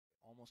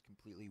almost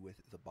completely with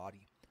the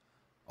body.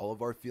 All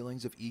of our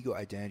feelings of ego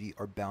identity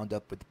are bound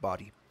up with the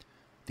body.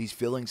 These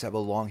feelings have a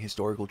long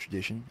historical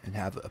tradition and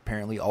have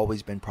apparently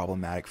always been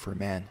problematic for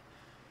man.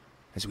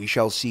 As we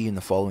shall see in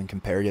the following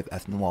comparative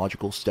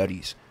ethnological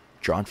studies,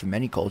 drawn from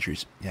many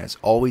cultures, it has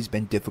always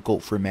been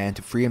difficult for man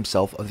to free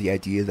himself of the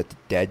idea that the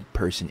dead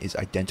person is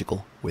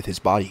identical with his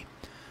body.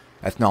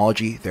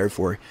 Ethnology,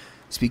 therefore,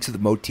 speaks of the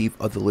motif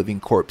of the living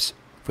corpse,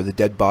 for the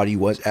dead body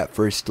was at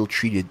first still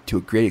treated to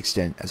a great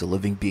extent as a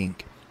living being.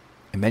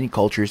 In many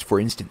cultures, for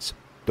instance,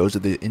 those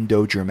of the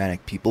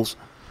Indo-Germanic peoples,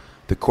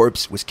 the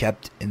corpse was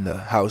kept in the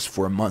house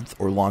for a month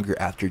or longer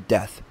after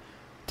death.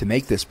 To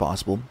make this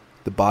possible,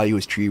 the body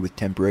was treated with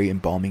temporary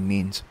embalming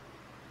means.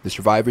 The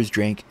survivors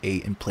drank,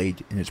 ate, and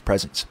played in its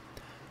presence.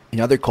 In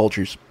other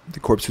cultures, the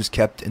corpse was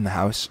kept in the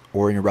house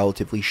or in a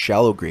relatively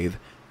shallow grave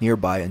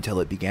nearby until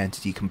it began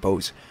to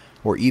decompose,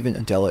 or even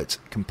until its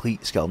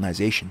complete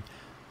skeletonization,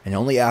 and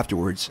only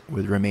afterwards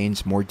were the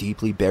remains more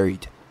deeply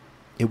buried.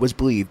 It was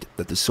believed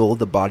that the soul of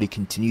the body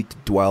continued to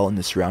dwell in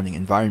the surrounding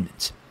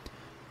environments.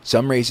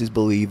 Some races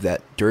believe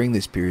that during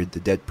this period the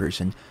dead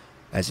person,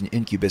 as an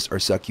incubus or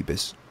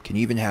succubus, can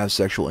even have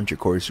sexual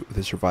intercourse with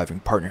a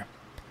surviving partner.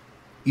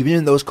 Even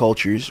in those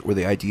cultures where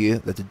the idea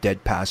that the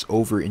dead pass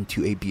over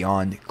into a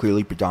beyond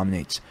clearly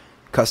predominates,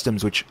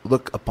 customs which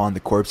look upon the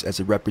corpse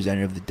as a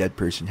representative of the dead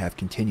person have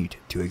continued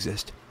to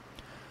exist.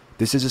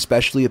 This is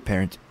especially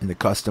apparent in the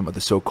custom of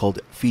the so-called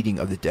feeding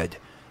of the dead,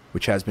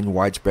 which has been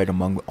widespread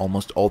among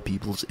almost all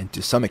peoples and to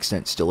some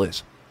extent still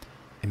is.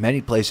 In many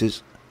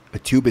places, a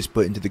tube is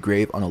put into the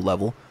grave on a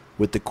level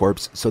with the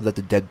corpse so that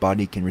the dead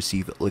body can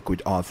receive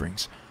liquid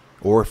offerings,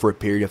 or for a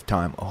period of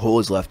time a hole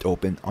is left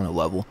open on a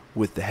level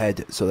with the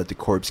head so that the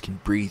corpse can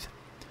breathe.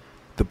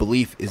 The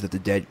belief is that the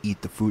dead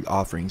eat the food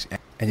offerings,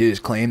 and it is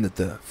claimed that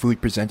the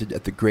food presented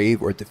at the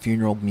grave or at the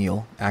funeral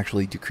meal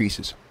actually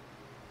decreases.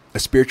 A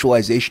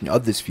spiritualization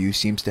of this view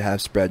seems to have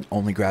spread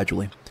only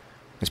gradually,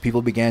 as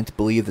people began to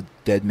believe that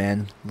the dead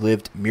man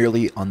lived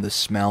merely on the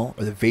smell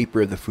or the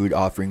vapor of the food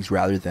offerings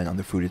rather than on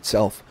the food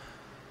itself.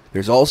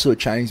 There's also a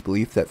Chinese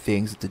belief that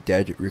things that the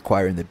dead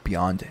require in the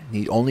beyond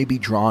need only be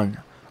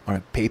drawn on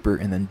a paper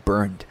and then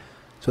burned,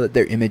 so that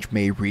their image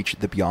may reach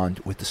the beyond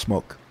with the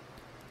smoke.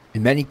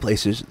 In many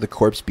places, the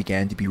corpse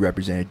began to be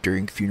represented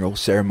during funeral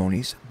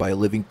ceremonies by a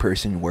living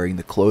person wearing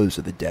the clothes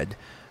of the dead.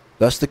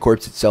 Thus the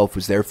corpse itself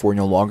was therefore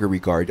no longer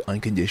regarded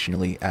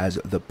unconditionally as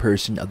the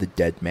person of the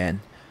dead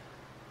man.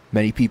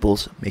 Many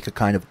peoples make a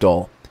kind of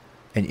doll,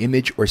 an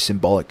image or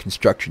symbolic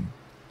construction,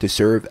 to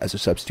serve as a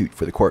substitute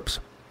for the corpse.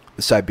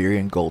 The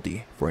Siberian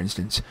Goldie, for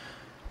instance,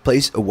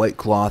 place a white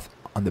cloth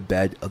on the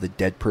bed of the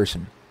dead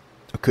person,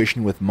 a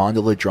cushion with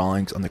mandala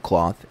drawings on the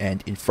cloth,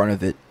 and in front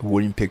of it a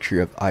wooden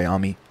picture of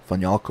Ayami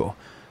Fanyalko,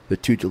 the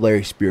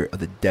tutelary spirit of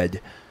the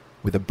dead,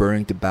 with a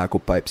burning tobacco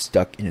pipe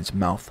stuck in its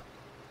mouth.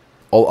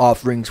 All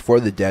offerings for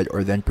the dead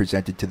are then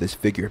presented to this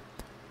figure.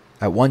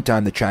 At one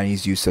time the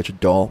Chinese used such a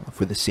doll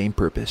for the same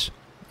purpose,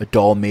 a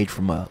doll made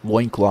from a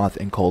loincloth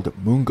and called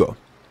mungo.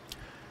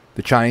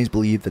 The Chinese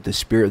believed that the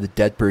spirit of the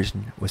dead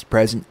person was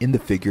present in the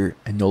figure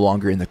and no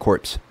longer in the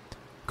corpse.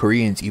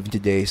 Koreans even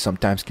today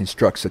sometimes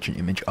construct such an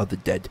image of the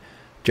dead,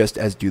 just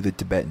as do the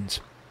Tibetans.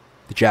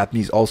 The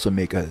Japanese also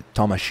make a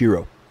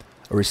tamashiro,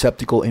 a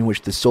receptacle in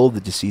which the soul of the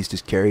deceased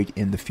is carried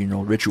in the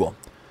funeral ritual.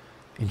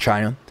 In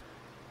China,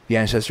 the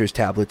ancestors'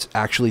 tablets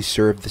actually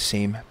served the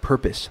same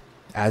purpose,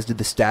 as did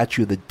the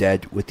statue of the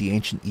dead with the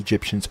ancient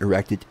Egyptians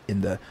erected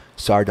in the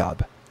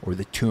sardab, or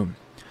the tomb.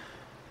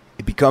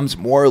 It becomes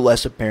more or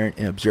less apparent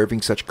in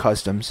observing such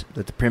customs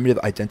that the primitive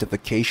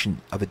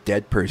identification of a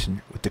dead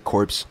person with the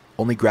corpse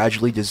only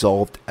gradually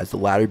dissolved as the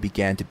latter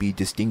began to be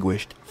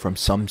distinguished from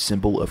some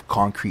symbol of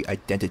concrete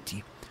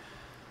identity.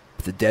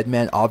 But the dead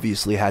man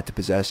obviously had to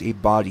possess a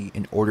body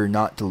in order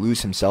not to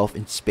lose himself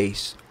in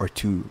space or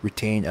to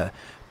retain a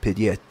pied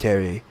à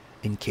terre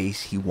in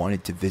case he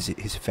wanted to visit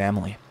his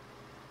family.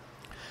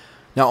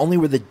 Not only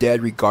were the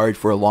dead regarded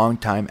for a long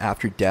time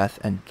after death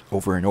and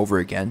over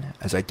again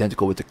as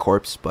identical with the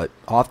corpse, but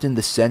often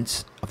the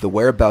sense of the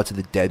whereabouts of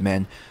the dead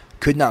man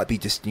could not be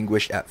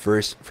distinguished at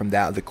first from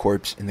that of the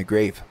corpse in the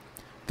grave.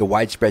 The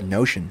widespread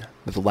notion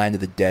that the land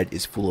of the dead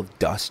is full of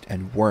dust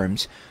and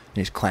worms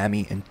and is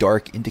clammy and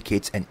dark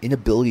indicates an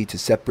inability to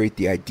separate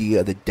the idea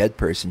of the dead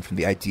person from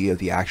the idea of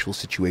the actual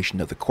situation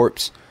of the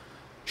corpse.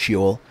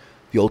 Sheol,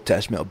 the Old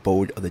Testament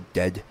abode of the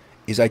dead,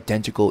 is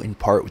identical in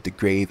part with the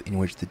grave in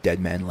which the dead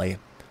man lay.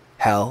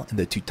 Hell and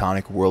the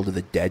Teutonic world of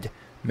the dead,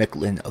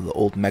 Mictlan of the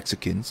old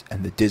Mexicans,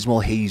 and the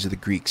dismal Hades of the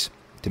Greeks,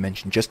 to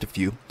mention just a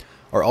few,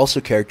 are also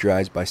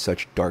characterized by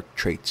such dark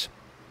traits.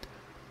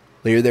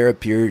 Later there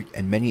appeared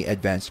in many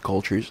advanced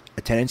cultures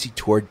a tendency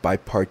toward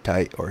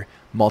bipartite or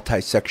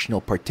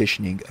multi-sectional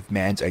partitioning of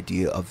man's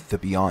idea of the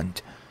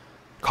beyond.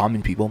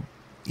 Common people,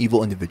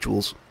 evil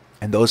individuals,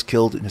 and those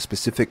killed in a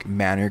specific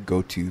manner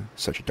go to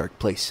such a dark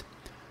place,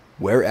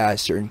 whereas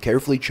certain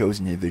carefully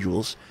chosen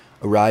individuals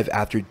arrive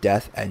after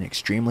death at an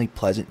extremely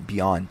pleasant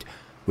beyond,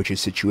 which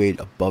is situated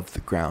above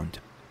the ground.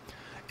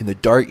 In the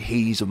dark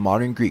Hades of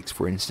modern Greeks,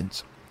 for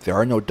instance, there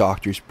are no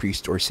doctors,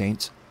 priests, or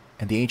saints,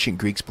 and the ancient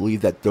Greeks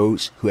believed that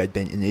those who had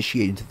been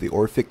initiated into the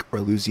Orphic or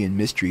Eleusinian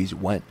mysteries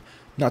went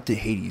not to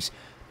Hades,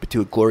 but to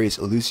a glorious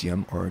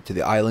Elysium, or to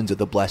the islands of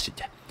the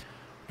blessed.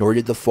 Nor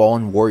did the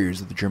fallen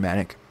warriors of the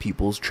Germanic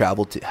peoples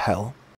travel to hell,